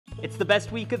It's the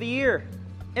best week of the year,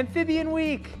 Amphibian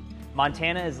Week.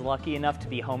 Montana is lucky enough to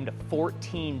be home to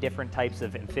 14 different types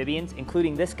of amphibians,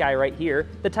 including this guy right here,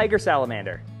 the tiger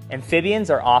salamander. Amphibians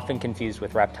are often confused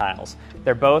with reptiles.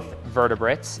 They're both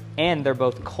vertebrates and they're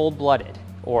both cold-blooded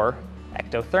or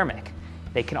ectothermic.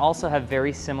 They can also have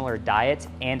very similar diets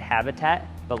and habitat,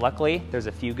 but luckily there's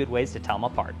a few good ways to tell them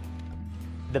apart.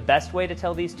 The best way to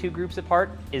tell these two groups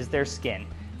apart is their skin.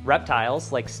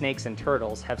 Reptiles, like snakes and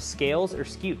turtles, have scales or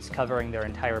scutes covering their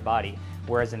entire body,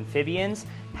 whereas amphibians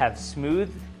have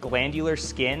smooth, glandular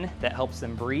skin that helps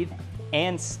them breathe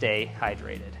and stay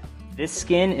hydrated. This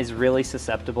skin is really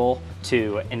susceptible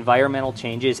to environmental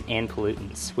changes and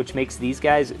pollutants, which makes these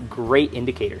guys great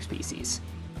indicator species.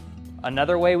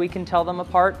 Another way we can tell them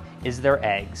apart is their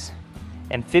eggs.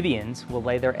 Amphibians will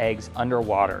lay their eggs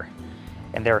underwater,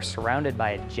 and they're surrounded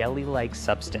by a jelly-like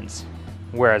substance,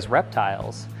 whereas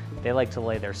reptiles, they like to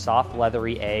lay their soft,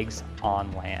 leathery eggs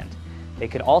on land. They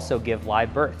could also give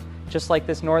live birth, just like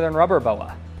this northern rubber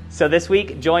boa. So this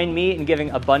week, join me in giving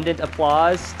abundant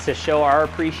applause to show our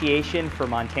appreciation for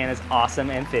Montana's awesome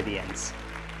amphibians.